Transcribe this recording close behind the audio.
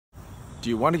Do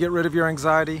you want to get rid of your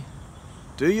anxiety?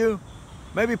 Do you?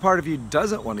 Maybe part of you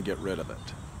doesn't want to get rid of it.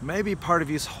 Maybe part of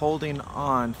you is holding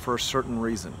on for a certain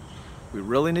reason. We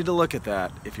really need to look at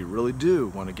that if you really do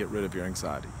want to get rid of your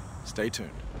anxiety. Stay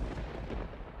tuned.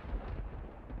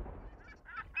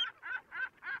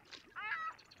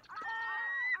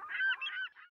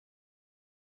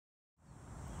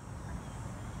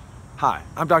 Hi,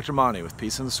 I'm DrMonte with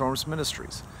Peace in the Storms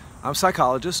Ministries. I'm a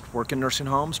psychologist, work in nursing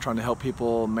homes, trying to help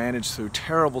people manage through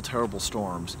terrible, terrible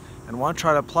storms, and want to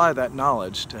try to apply that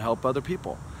knowledge to help other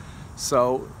people.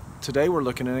 So today we're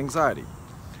looking at anxiety.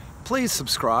 Please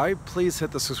subscribe. Please hit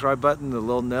the subscribe button, the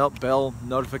little bell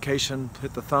notification,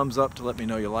 hit the thumbs up to let me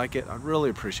know you like it. I'd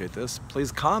really appreciate this.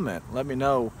 Please comment. Let me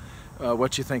know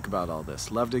what you think about all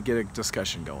this. Love to get a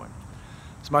discussion going.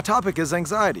 So my topic is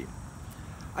anxiety.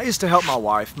 I used to help my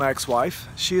wife, my ex-wife.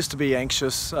 She used to be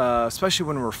anxious, especially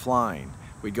when we were flying.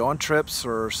 We'd go on trips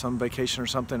or some vacation or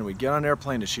something, and we'd get on an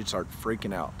airplane and she'd start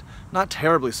freaking out. Not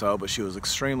terribly so, but she was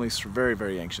extremely, very,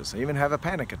 very anxious, and even have a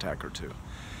panic attack or two.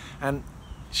 And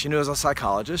she knew as a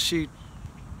psychologist, she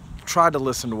tried to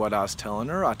listen to what I was telling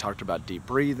her. I talked about deep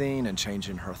breathing and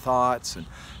changing her thoughts and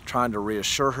trying to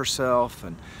reassure herself.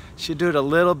 And she'd do it a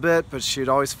little bit, but she'd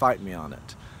always fight me on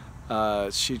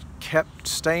it. She kept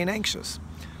staying anxious.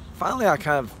 Finally, I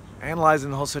kind of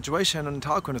analyzing the whole situation and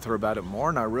talking with her about it more,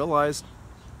 and I realized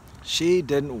she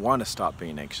didn't want to stop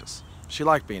being anxious. She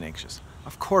liked being anxious.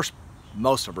 Of course,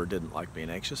 most of her didn't like being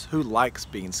anxious. Who likes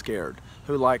being scared?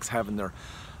 Who likes having their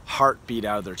heart beat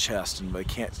out of their chest and they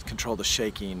can't control the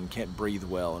shaking and can't breathe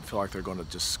well and feel like they're going to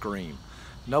just scream?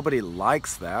 Nobody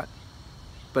likes that.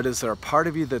 But is there a part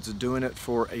of you that's doing it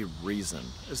for a reason?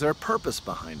 Is there a purpose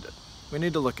behind it? We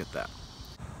need to look at that.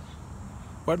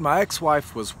 What my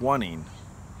ex-wife was wanting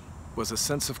was a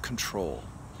sense of control.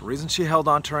 The reason she held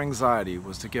on to her anxiety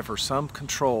was to give her some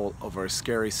control over a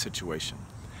scary situation.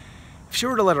 If she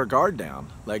were to let her guard down,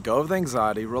 let go of the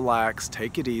anxiety, relax,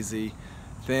 take it easy,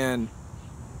 then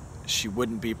she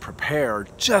wouldn't be prepared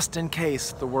just in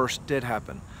case the worst did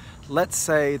happen. Let's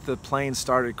say the plane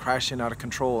started crashing out of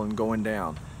control and going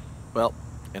down. Well,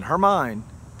 in her mind,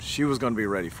 she was going to be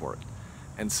ready for it.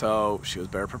 And so she was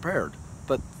better prepared.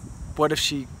 But what if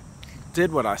she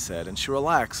did what I said and she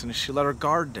relaxed and she let her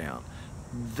guard down?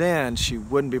 Then she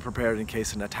wouldn't be prepared in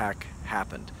case an attack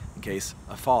happened, in case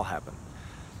a fall happened.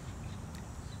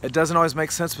 It doesn't always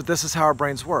make sense, but this is how our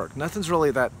brains work. Nothing's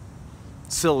really that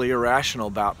silly or rational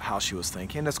about how she was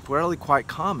thinking. It's really quite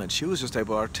common. She was just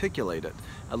able to articulate it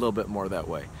a little bit more that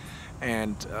way.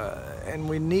 And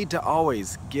we need to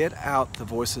always get out the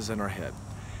voices in our head.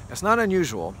 It's not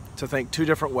unusual to think two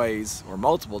different ways or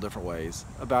multiple different ways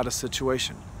about a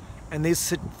situation. And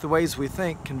the ways we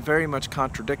think can very much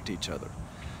contradict each other.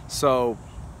 So,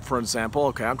 for example,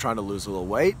 okay, I'm trying to lose a little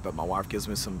weight, but my wife gives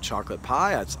me some chocolate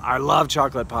pie. I love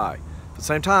chocolate pie. At the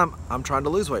same time, I'm trying to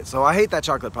lose weight, so I hate that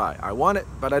chocolate pie. I want it,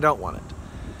 but I don't want it.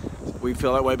 We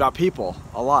feel that way about people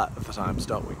a lot of the times,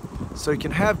 don't we? So you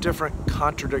can have different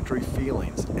contradictory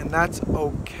feelings, and that's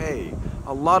okay.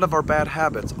 A lot of our bad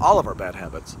habits, all of our bad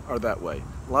habits, are that way.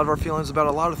 A lot of our feelings about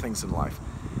a lot of things in life.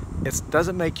 It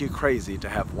doesn't make you crazy to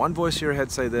have one voice in your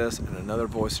head say this and another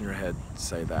voice in your head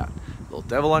say that. A little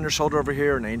devil on your shoulder over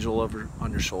here, an angel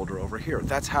on your shoulder over here.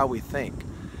 That's how we think.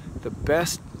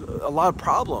 A lot of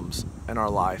problems in our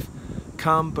life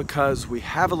come because we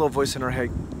have a little voice in our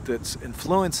head that's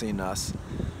influencing us,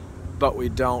 but we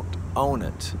don't own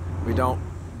it. We don't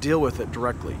deal with it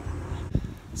directly.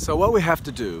 So what we have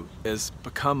to do is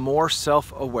become more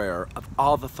self-aware of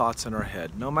all the thoughts in our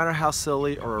head, no matter how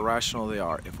silly or irrational they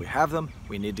are. If we have them,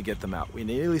 we need to get them out. We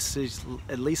need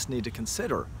at least need to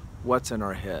consider what's in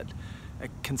our head.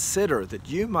 Consider that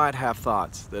you might have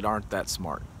thoughts that aren't that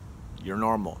smart. You're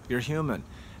normal. You're human.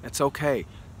 It's okay.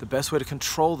 The best way to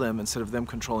control them instead of them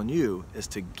controlling you is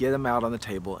to get them out on the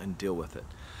table and deal with it.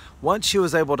 Once she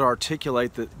was able to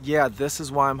articulate that, yeah, this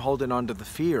is why I'm holding on to the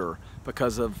fear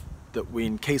because of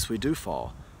in case we do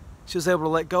fall, she was able to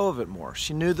let go of it more.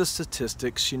 She knew the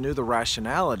statistics, she knew the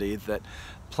rationality that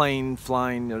plane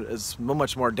flying is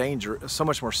so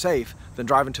much more safe than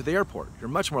driving to the airport. You're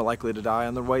much more likely to die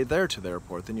on the way there to the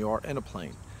airport than you are in a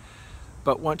plane.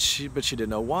 But she didn't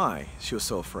know why she was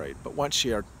so afraid. But once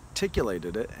she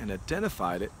articulated it and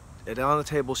identified it on the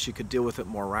table, she could deal with it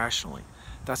more rationally.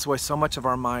 That's the way so much of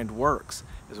our mind works,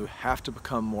 is we have to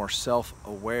become more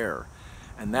self-aware.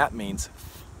 And that means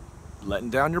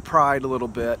letting down your pride a little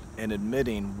bit and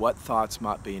admitting what thoughts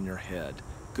might be in your head,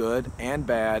 good and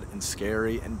bad and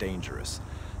scary and dangerous.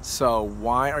 So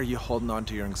why are you holding on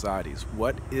to your anxieties?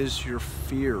 What is your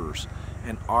fears,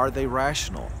 and are they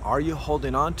rational? Are you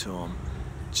holding on to them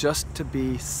just to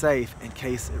be safe in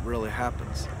case it really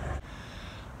happens.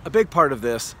 A big part of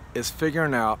this is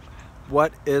figuring out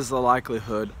what is the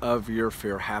likelihood of your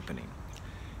fear happening.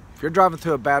 If you're driving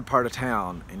through a bad part of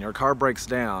town and your car breaks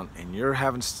down and you're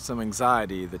having some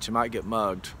anxiety that you might get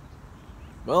mugged,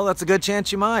 well, that's a good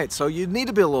chance you might. So you need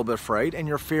to be a little bit afraid, and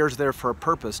your fear is there for a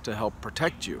purpose to help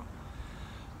protect you.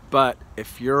 But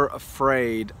if you're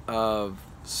afraid of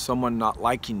someone not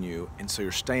liking you, and so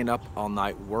you're staying up all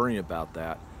night worrying about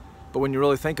that, but when you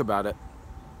really think about it,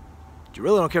 you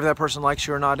really don't care if that person likes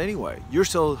you or not anyway. You're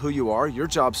still who you are, your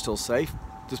job's still safe,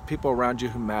 the people around you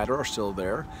who matter are still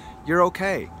there, you're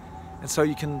okay. And so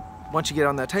you can, once you get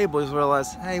on that table, you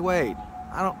realize, hey, wait,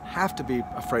 I don't have to be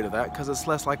afraid of that because it's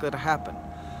less likely to happen.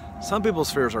 Some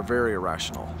people's fears are very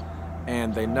irrational,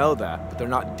 and they know that, but they're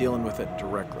not dealing with it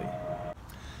directly.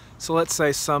 So let's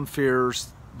say some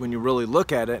fears, when you really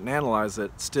look at it and analyze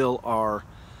it, still are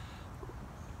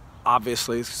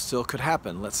obviously still could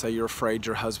happen. Let's say you're afraid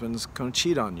your husband's going to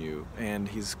cheat on you and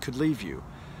he could leave you.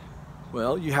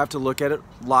 Well, you have to look at it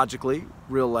logically,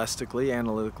 realistically,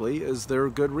 analytically. Is there a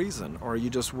good reason, or are you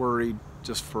just worried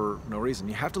just for no reason?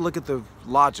 You have to look at the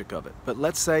logic of it. But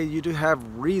let's say you do have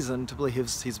reason to believe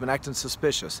he's been acting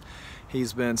suspicious.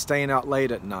 He's been staying out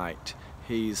late at night.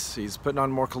 He's putting on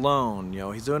more cologne. You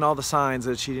know, he's doing all the signs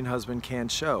that a cheating husband can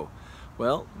show.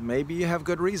 Well, maybe you have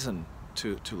good reason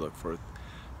to look for it.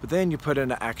 But then you put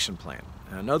in an action plan.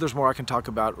 And I know there's more I can talk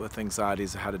about with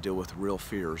anxieties, how to deal with real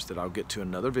fears that I'll get to in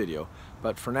another video.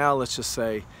 But for now, let's just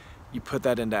say you put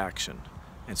that into action.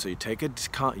 And so you take it,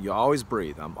 you always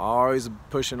breathe. I'm always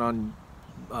pushing on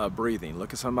breathing.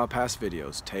 Look at some of my past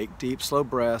videos. Take deep, slow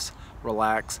breaths,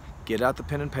 relax, get out the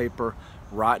pen and paper,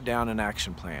 write down an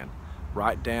action plan.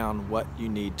 Write down what you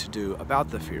need to do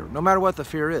about the fear, no matter what the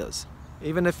fear is.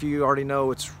 Even if you already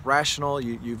know it's rational,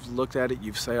 you've looked at it,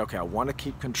 you've said, okay, I want to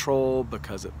keep control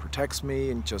because it protects me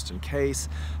and just in case,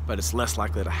 but it's less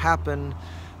likely to happen,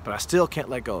 but I still can't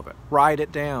let go of it. Write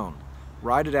it down.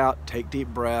 Write it out, take deep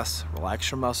breaths, relax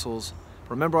your muscles.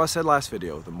 Remember what I said last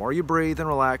video, the more you breathe and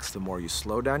relax, the more you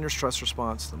slow down your stress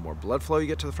response, the more blood flow you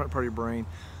get to the front part of your brain,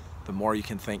 the more you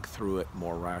can think through it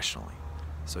more rationally.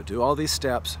 So do all these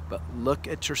steps, but look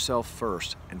at yourself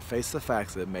first and face the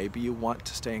fact that maybe you want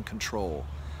to stay in control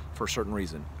for a certain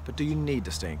reason, but do you need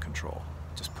to stay in control?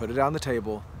 Just put it on the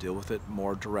table, deal with it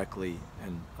more directly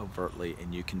and overtly,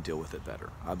 and you can deal with it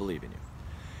better. I believe in you.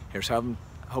 Here's how I'm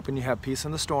hoping you have peace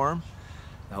in the storm.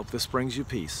 I hope this brings you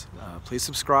peace. Please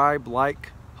subscribe,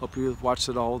 like, hope you watched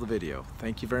it all the video.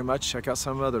 Thank you very much. Check out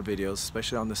some other videos,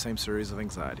 especially on the same series of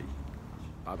anxiety.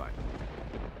 Bye-bye.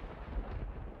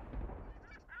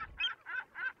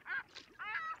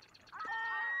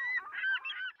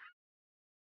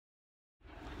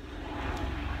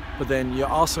 But then you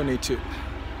also need to,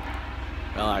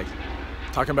 well,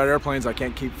 talking about airplanes, I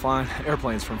can't keep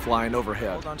airplanes from flying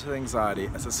overhead. Hold on to the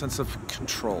anxiety as a sense of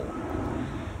control.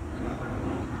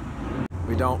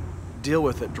 We don't deal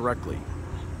with it directly.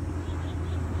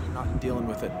 We're not dealing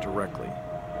with it directly.